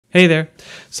Hey there.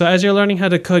 So as you're learning how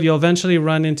to code, you'll eventually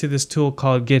run into this tool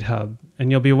called GitHub, and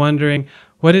you'll be wondering,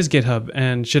 what is GitHub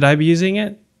and should I be using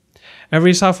it?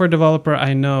 Every software developer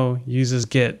I know uses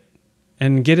Git,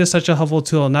 and Git is such a helpful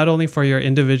tool not only for your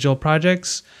individual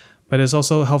projects, but it's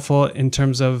also helpful in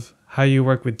terms of how you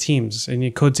work with teams and you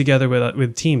code together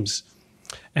with teams.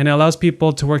 And it allows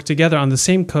people to work together on the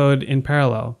same code in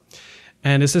parallel.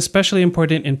 And it's especially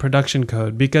important in production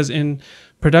code because in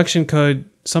production code,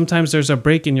 sometimes there's a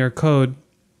break in your code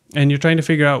and you're trying to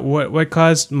figure out what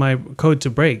caused my code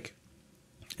to break.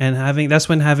 And that's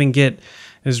when having Git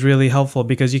is really helpful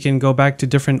because you can go back to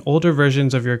different older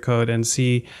versions of your code and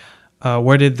see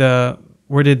where did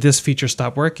this feature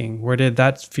stop working? Where did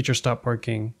that feature stop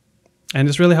working? And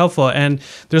it's really helpful. And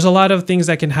there's a lot of things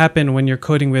that can happen when you're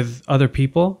coding with other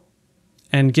people.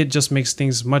 And Git just makes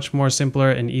things much more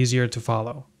simpler and easier to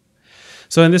follow.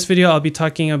 So in this video, I'll be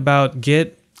talking about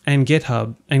Git and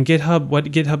GitHub. And GitHub, what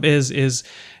GitHub is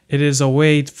it is a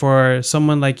way for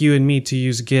someone like you and me to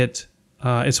use Git.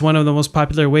 It's one of the most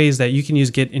popular ways that you can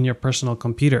use Git in your personal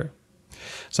computer.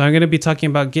 So I'm going to be talking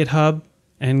about GitHub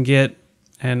and Git,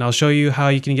 and I'll show you how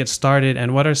you can get started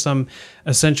and what are some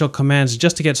essential commands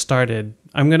just to get started.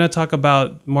 I'm going to talk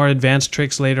about more advanced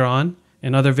tricks later on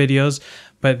in other videos,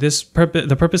 but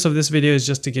the purpose of this video is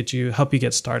just to help you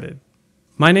get started.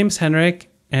 My name's Henrik,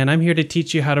 and I'm here to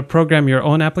teach you how to program your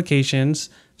own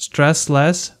applications, stress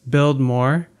less, build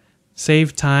more,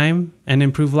 save time, and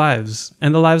improve lives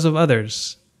and the lives of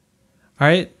others. All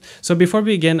right, so before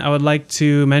we begin, I would like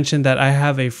to mention that I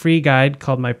have a free guide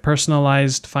called my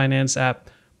Personalized Finance App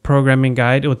Programming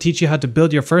Guide. It will teach you how to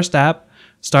build your first app,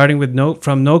 starting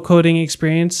from no coding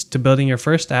experience to building your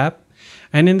first app.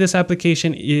 And in this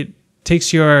application, it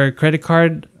takes your credit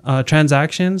card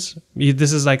transactions.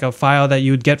 This is like a file that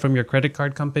you would get from your credit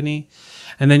card company.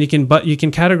 And then you can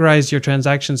categorize your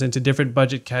transactions into different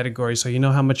budget categories so you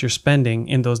know how much you're spending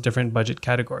in those different budget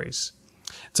categories.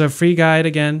 It's a free guide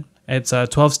again. It's a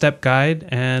 12-step guide.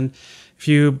 And if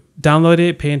you download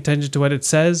it, pay attention to what it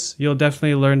says, you'll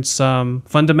definitely learn some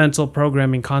fundamental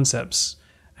programming concepts.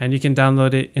 And you can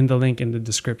download it in the link in the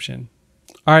description.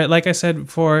 All right, like I said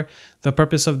before, the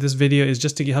purpose of this video is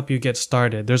just to help you get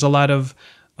started. There's a lot of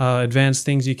advanced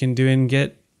things you can do in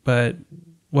Git, but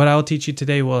what I'll teach you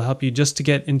today will help you just to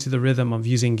get into the rhythm of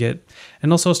using Git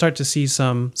and also start to see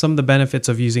some of the benefits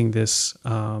of using this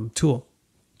tool.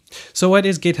 So what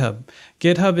is GitHub?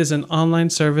 GitHub is an online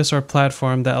service or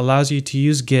platform that allows you to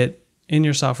use Git in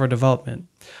your software development.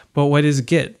 But what is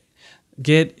Git?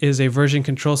 Git is a version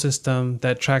control system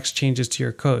that tracks changes to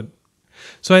your code.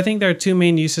 So I think there are two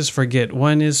main uses for Git.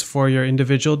 One is for your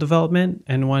individual development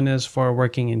and one is for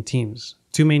working in teams.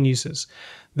 Two main uses.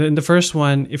 The first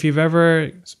one, if you've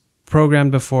ever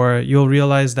programmed before, you'll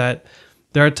realize that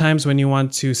there are times when you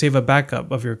want to save a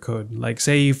backup of your code. Like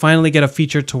say you finally get a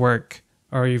feature to work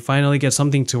or you finally get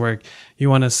something to work, you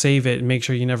want to save it and make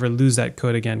sure you never lose that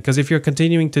code again. Because if you're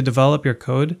continuing to develop your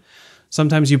code,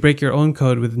 sometimes you break your own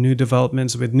code with new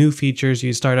developments, with new features,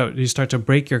 you start to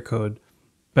break your code.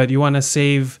 But you want to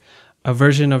save a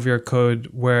version of your code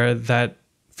where that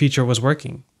feature was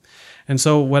working. And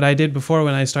so what I did before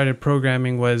when I started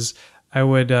programming was I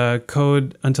would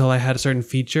code until I had a certain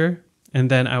feature, and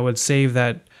then I would save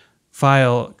that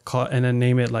file and then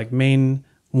name it like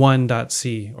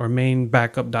main1.c or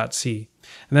main-backup.c.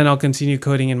 And then I'll continue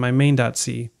coding in my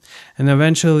main.c. And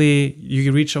eventually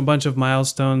you reach a bunch of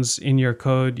milestones in your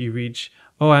code. You reach,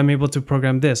 oh, I'm able to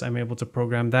program this. I'm able to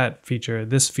program that feature,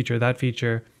 this feature, that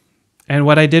feature. And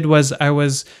what I did was I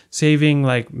was saving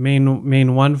like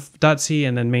main1.c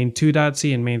and then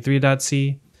main2.c and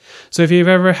main3.c. So if you've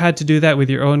ever had to do that with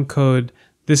your own code,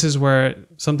 this is where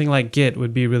something like Git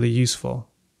would be really useful.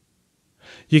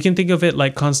 You can think of it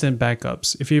like constant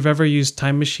backups. If you've ever used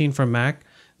Time Machine for Mac,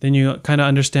 then you kind of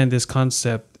understand this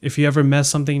concept. If you ever mess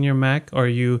something in your Mac or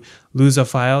you lose a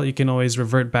file, you can always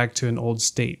revert back to an old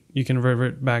state. You can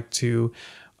revert back to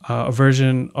a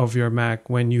version of your Mac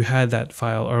when you had that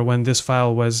file or when this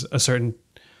file was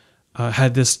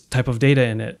had this type of data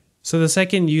in it. So the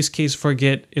second use case for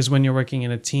Git is when you're working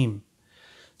in a team.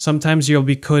 Sometimes you'll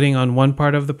be coding on one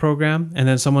part of the program and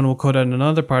then someone will code on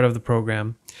another part of the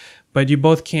program, but you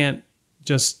both can't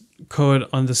just code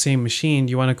on the same machine.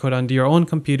 You want to code on your own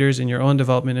computers in your own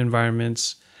development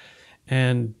environments.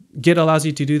 And Git allows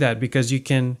you to do that because you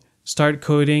can start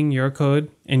coding your code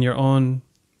in your own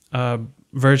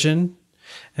version,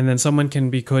 and then someone can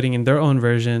be coding in their own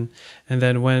version. And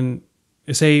then when,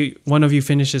 say, one of you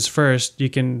finishes first, you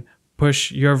can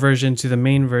push your version to the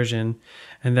main version,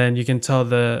 and then you can tell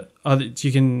the other,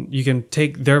 you can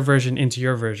take their version into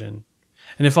your version.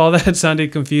 And if all that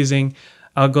sounded confusing,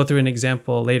 I'll go through an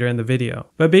example later in the video.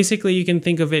 But basically you can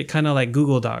think of it kind of like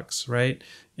Google Docs, right?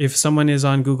 If someone is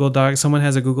on Google Docs, someone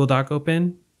has a Google Doc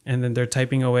open and then they're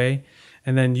typing away,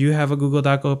 and then you have a Google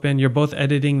Doc open, you're both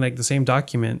editing like the same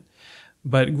document.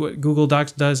 But what Google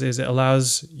Docs does is it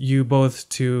allows you both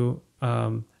to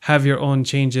have your own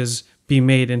changes be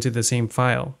made into the same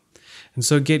file. And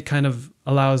so Git kind of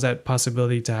allows that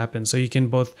possibility to happen. So you can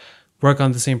both work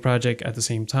on the same project at the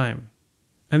same time.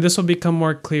 And this will become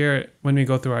more clear when we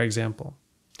go through our example.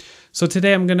 So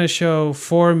today I'm going to show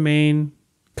 4 main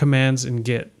commands in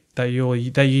Git that you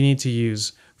need to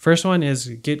use. First one is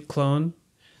git clone.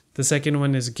 The second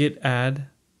one is git add.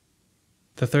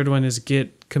 The third one is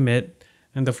git commit.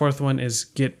 And the fourth one is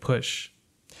git push.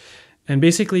 And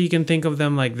basically you can think of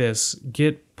them like this.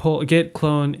 Git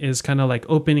clone is kind of like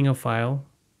opening a file.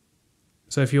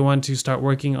 So if you want to start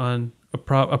working on a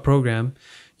program,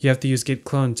 you have to use git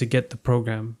clone to get the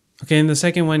program. Okay, and the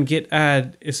second one, git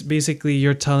add, is basically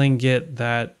you're telling Git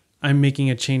that I'm making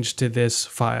a change to this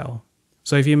file.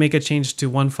 So if you make a change to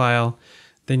one file,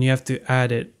 then you have to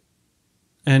add it.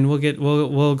 And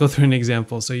we'll go through an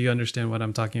example so you understand what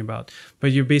I'm talking about.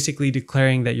 But you're basically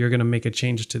declaring that you're going to make a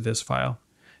change to this file.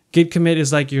 Git commit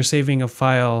is like you're saving a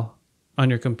file on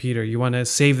your computer. You want to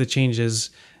save the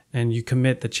changes and you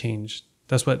commit the change.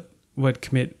 That's what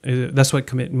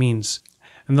commit means.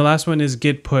 And the last one is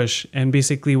git push. And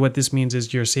basically what this means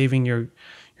is you're saving your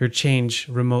change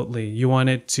remotely. You want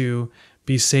it to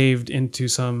be saved into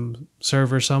some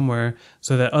server somewhere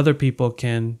so that other people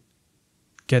can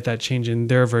get that change in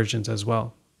their versions as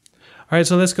well. All right,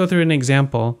 so let's go through an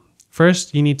example.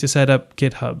 First, you need to set up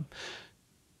GitHub.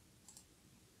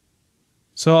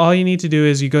 So all you need to do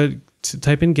is you go to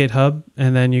type in GitHub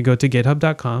and then you go to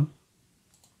github.com.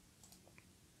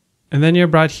 And then you're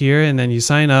brought here and then you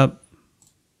sign up.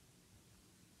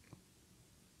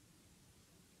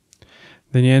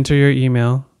 Then you enter your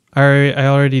email. I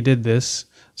already did this,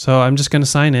 so I'm just going to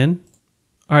sign in.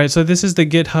 All right, so this is the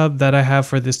GitHub that I have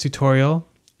for this tutorial.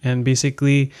 And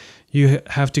basically, you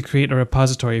have to create a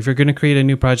repository. If you're going to create a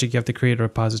new project, you have to create a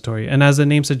repository. And as the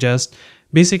name suggests,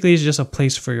 basically it's just a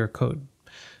place for your code.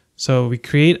 So we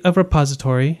create a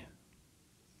repository.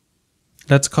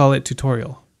 Let's call it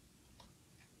tutorial.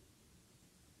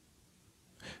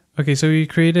 Okay, so we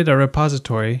created a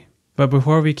repository. But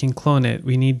before we can clone it,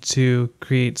 we need to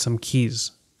create some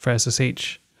keys for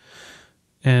SSH.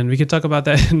 And we can talk about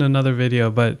that in another video,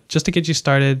 but just to get you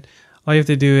started, all you have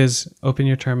to do is open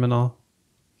your terminal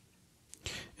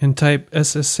and type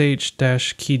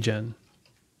ssh-keygen.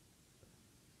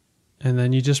 And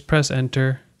then you just press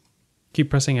enter, keep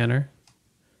pressing enter,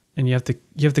 and you have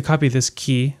to copy this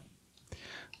key.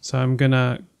 So I'm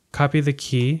gonna copy the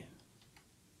key.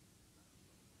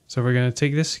 So we're gonna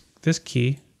take this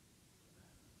key,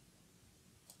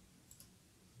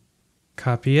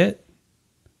 copy it,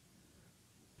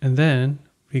 and then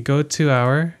we go to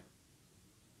our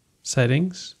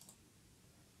settings,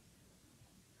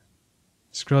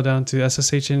 scroll down to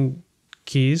SSH and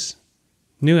keys,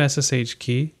 new SSH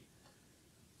key,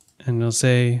 and we'll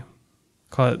say,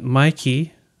 call it my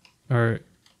key or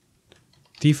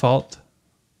default.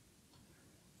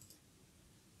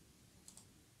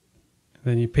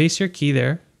 Then you paste your key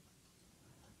there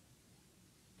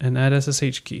and add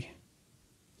SSH key.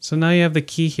 So now you have the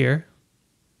key here.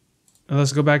 And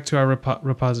let's go back to our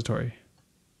repository.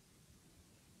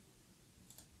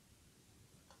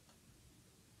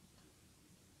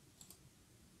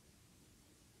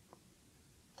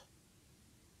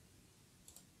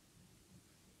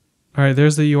 All right,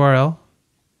 there's the URL.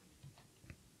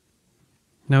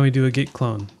 Now we do a git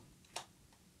clone.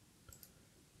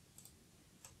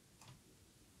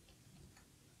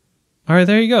 All right,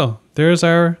 there you go. There's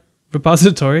our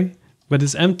repository. But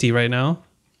it's empty right now.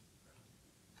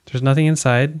 There's nothing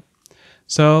inside.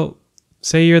 So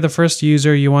say you're the first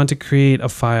user, you want to create a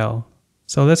file.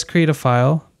 So let's create a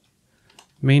file,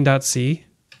 main.c.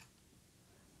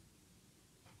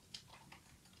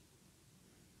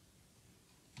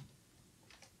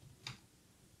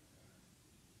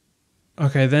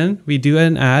 Okay, then we do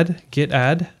an add, git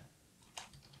add.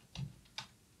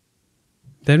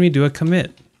 Then we do a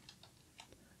commit.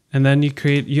 And then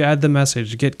you add the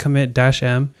message git commit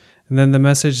 -m, and then the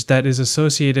message that is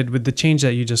associated with the change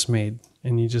that you just made.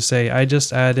 And you just say, I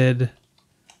just added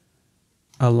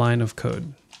a line of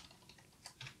code.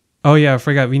 Oh yeah, I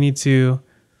forgot. We need to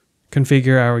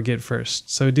configure our Git first.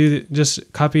 So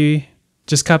just copy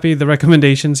the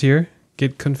recommendations here.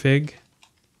 Git config.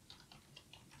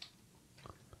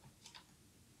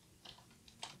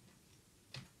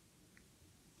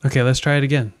 Okay, let's try it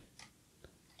again.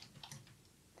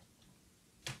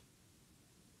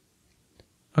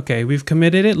 Okay, we've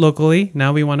committed it locally.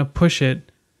 Now we want to push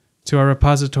it to our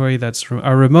repository, that's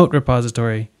our remote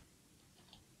repository.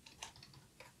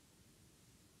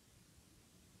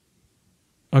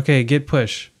 Okay, git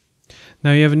push.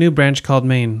 Now you have a new branch called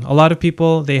main. A lot of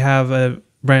people, they have a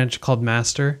branch called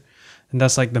master, and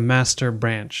that's like the master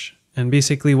branch. And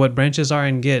basically what branches are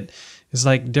in Git is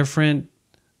like different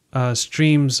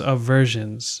streams of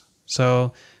versions.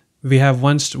 So we have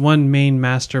one main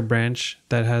master branch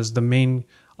that has the main,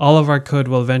 all of our code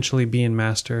will eventually be in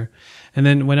master. And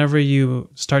then whenever you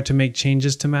start to make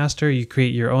changes to master, you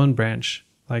create your own branch.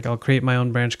 Like I'll create my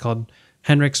own branch called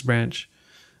Henrik's branch,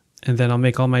 and then I'll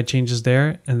make all my changes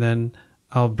there, and then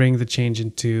I'll bring the change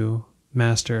into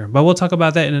master. But we'll talk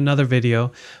about that in another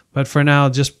video. But for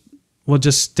now, we'll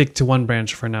just stick to one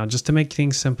branch for now, just to make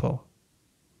things simple.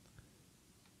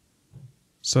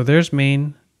 So there's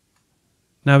main.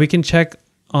 Now we can check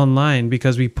online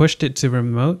because we pushed it to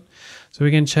remote. So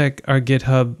we can check our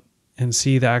GitHub and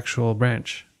see the actual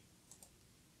branch.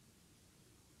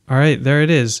 All right, there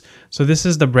it is. So this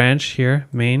is the branch here,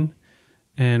 main.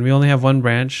 And we only have one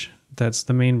branch. That's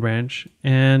the main branch.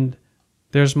 And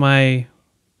there's my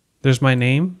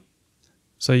name.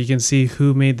 So you can see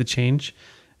who made the change.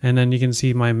 And then you can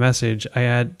see my message.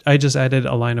 I just added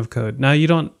a line of code. Now you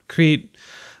don't create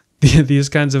these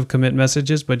kinds of commit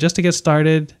messages, but just to get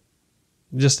started,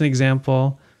 just an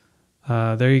example,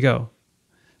 there you go.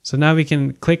 So now we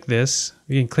can click this,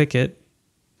 we can click it,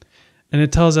 and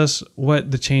it tells us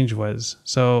what the change was.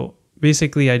 So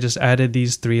basically I just added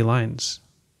these 3 lines.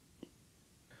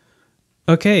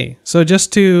 Okay, so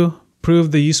just to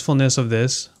prove the usefulness of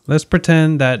this, let's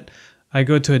pretend that I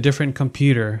go to a different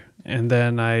computer and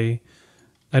then I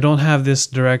don't have this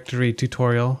directory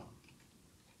tutorial.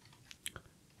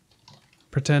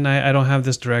 Pretend I don't have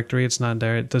this directory, it's not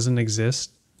there, it doesn't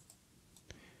exist.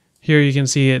 Here you can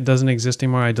see it doesn't exist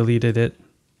anymore, I deleted it.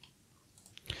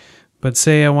 But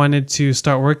say I wanted to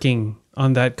start working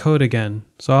on that code again.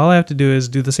 So all I have to do is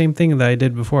do the same thing that I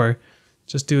did before.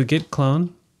 Just do a git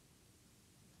clone.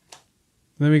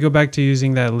 Then we go back to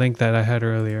using that link that I had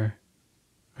earlier.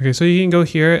 Okay, so you can go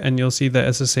here and you'll see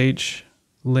the SSH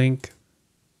link.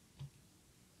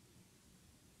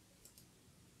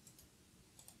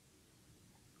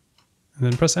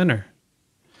 And then press enter.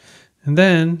 And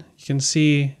then you can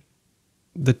see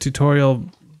the tutorial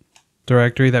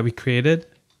directory that we created,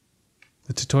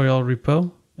 the tutorial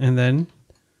repo, and then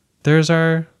there's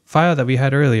our file that we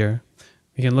had earlier.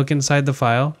 We can look inside the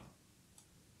file,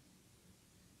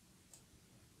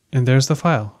 and there's the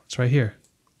file. It's right here.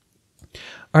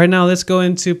 All right, now let's go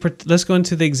into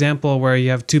the example where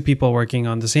you have 2 people working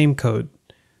on the same code.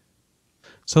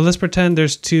 So let's pretend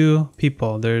there's 2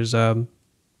 people. There's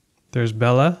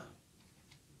Bella,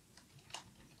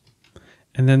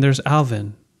 and then there's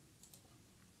Alvin.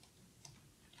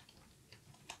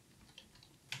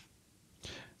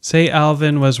 Say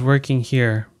Alvin was working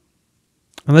here.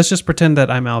 And let's just pretend that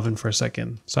I'm Alvin for a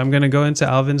second. So I'm going to go into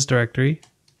Alvin's directory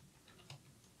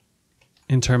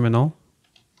in terminal.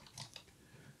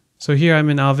 So here I'm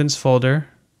in Alvin's folder.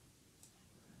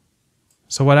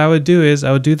 So what I would do is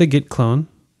I would do the git clone.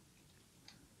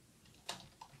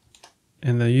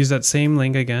 And then use that same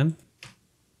link again.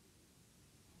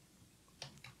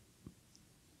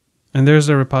 And there's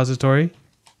the repository.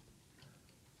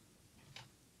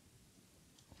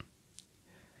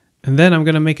 And then I'm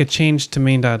going to make a change to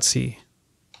main.c.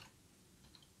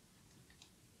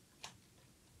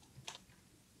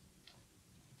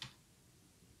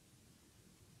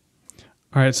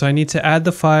 All right, so I need to add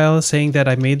the file saying that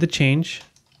I made the change.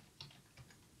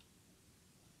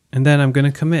 And then I'm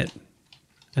going to commit.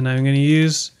 And I'm going to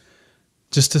use,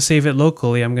 just to save it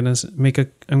locally, I'm going to make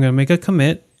a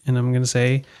commit, and I'm going to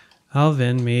say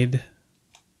Alvin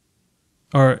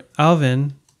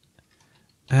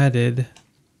added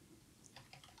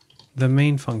the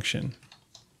main function.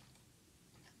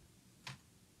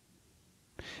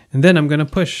 And then I'm going to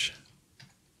push.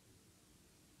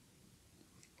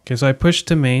 Okay, so I push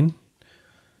to main.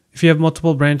 If you have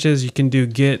multiple branches, you can do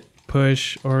git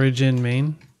push origin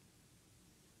main.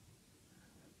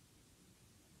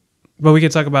 But we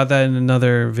could talk about that in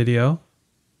another video.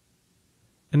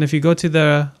 And if you go to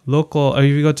the local, or if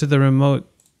you go to the remote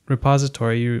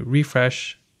repository, you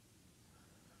refresh.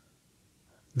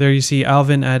 There you see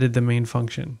Alvin added the main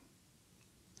function.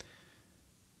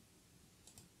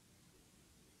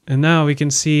 And now we can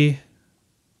see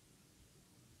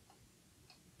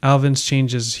Alvin's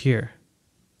changes here.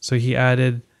 So he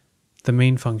added the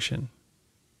main function.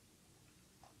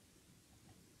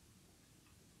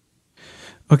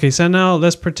 Okay, so now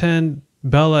let's pretend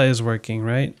Bella is working,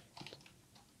 right?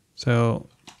 So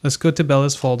let's go to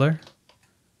Bella's folder.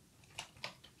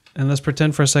 And let's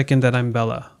pretend for a second that I'm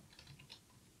Bella.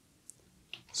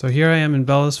 So here I am in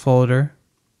Bella's folder.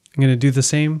 I'm going to do the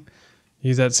same,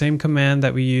 use that same command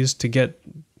that we used to get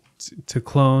to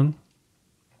clone.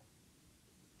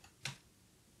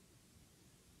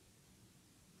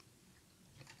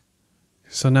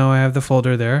 So now I have the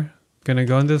folder there. I'm going to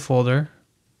go into the folder.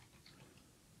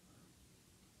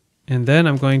 And then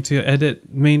I'm going to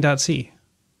edit main.c.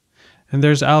 And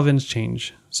there's Alvin's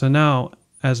change. So now,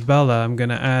 as Bella, I'm going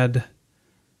to add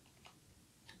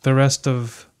the rest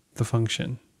of the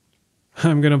function.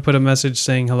 I'm going to put a message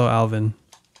saying, hello, Alvin.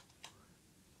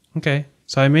 Okay,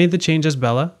 so I made the change as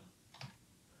Bella.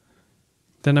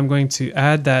 Then I'm going to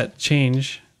add that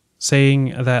change,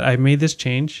 saying that I made this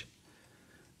change.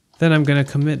 Then I'm going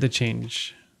to commit the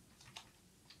change.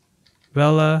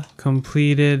 Bella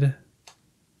completed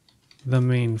the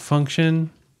main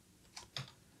function.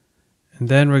 And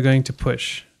then we're going to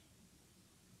push.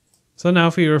 So now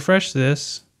if we refresh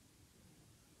this,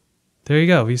 there you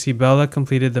go. We see Bella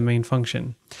completed the main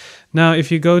function. Now,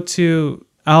 if you go to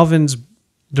Alvin's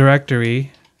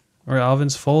directory or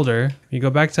Alvin's folder, you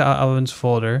go back to Alvin's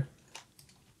folder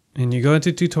and you go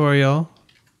into tutorial.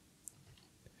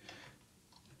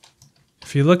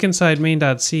 If you look inside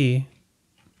main.c,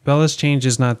 Bella's change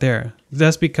is not there.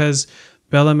 That's because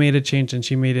Bella made a change and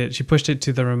she pushed it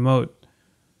to the remote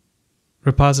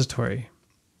repository.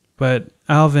 But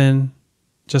Alvin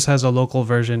just has a local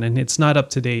version and it's not up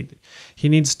to date. He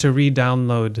needs to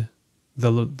re-download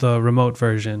the remote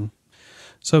version.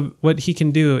 So what he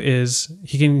can do is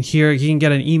he can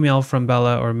get an email from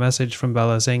Bella or a message from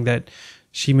Bella saying that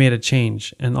she made a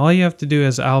change. And all you have to do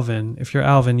as Alvin, if you're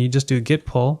Alvin, you just do git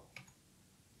pull.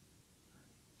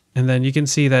 And then you can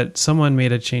see that someone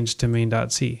made a change to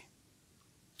main.c.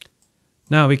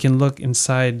 Now we can look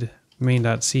inside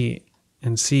main.c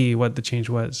and see what the change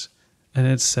was. And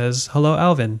it says, hello,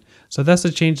 Alvin. So that's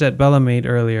the change that Bella made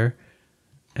earlier.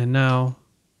 And now,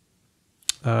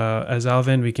 as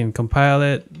Alvin, we can compile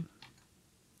it.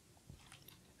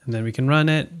 And then we can run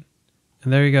it.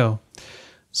 And there you go.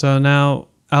 So now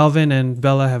Alvin and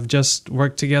Bella have just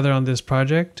worked together on this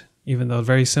project, even though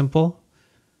very simple.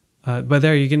 But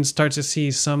there you can start to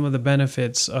see some of the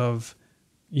benefits of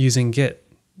using Git.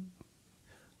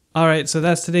 All right, so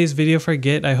that's today's video for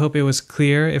Git. I hope it was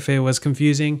clear. If it was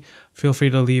confusing, feel free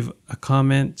to leave a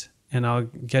comment and I'll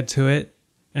get to it.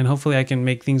 And hopefully I can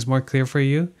make things more clear for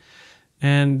you.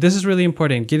 And this is really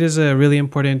important. Git is a really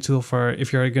important tool for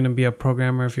if you're going to be a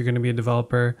programmer, if you're going to be a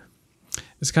developer.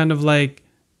 It's kind of like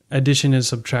addition and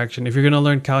subtraction. If you're going to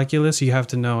learn calculus, you have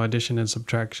to know addition and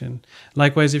subtraction.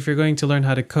 Likewise, if you're going to learn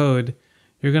how to code,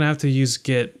 you're going to have to use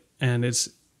Git. And it's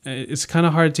kind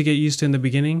of hard to get used to in the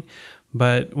beginning.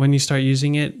 But when you start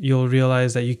using it, you'll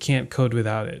realize that you can't code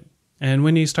without it. And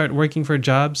when you start working for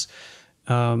jobs,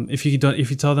 if you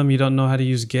tell them you don't know how to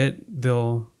use Git,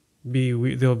 they'll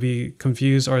be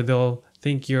confused, or they'll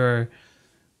think they'll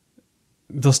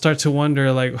start to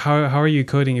wonder, like, how are you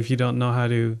coding if you don't know how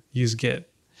to use Git?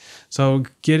 So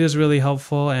Git is really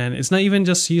helpful, and it's not even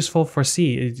just useful for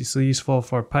C. It's useful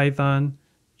for Python,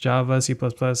 Java, C++,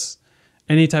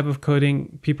 any type of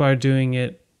coding. People are doing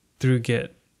it through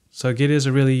Git. So Git is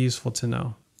really useful to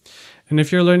know. And if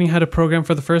you're learning how to program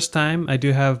for the first time, I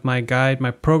do have my guide,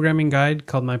 my programming guide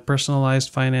called my Personalized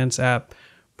Finance App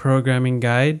Programming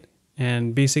Guide.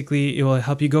 And basically it will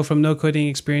help you go from no coding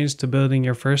experience to building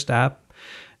your first app.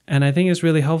 And I think it's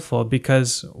really helpful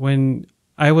because when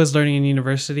I was learning in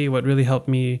university, what really helped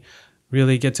me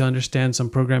really get to understand some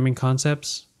programming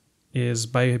concepts is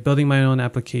by building my own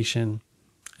application.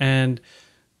 And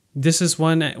this is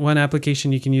one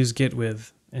application you can use Git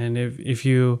with. And if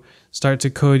you start to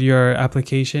code your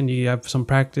application, you have some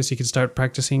practice, you can start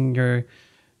practicing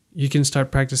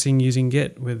using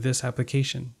Git with this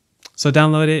application. So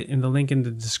download it in the link in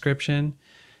the description.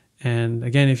 And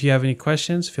again, if you have any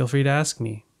questions, feel free to ask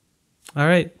me. All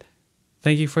right.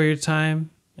 Thank you for your time,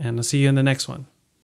 and I'll see you in the next one.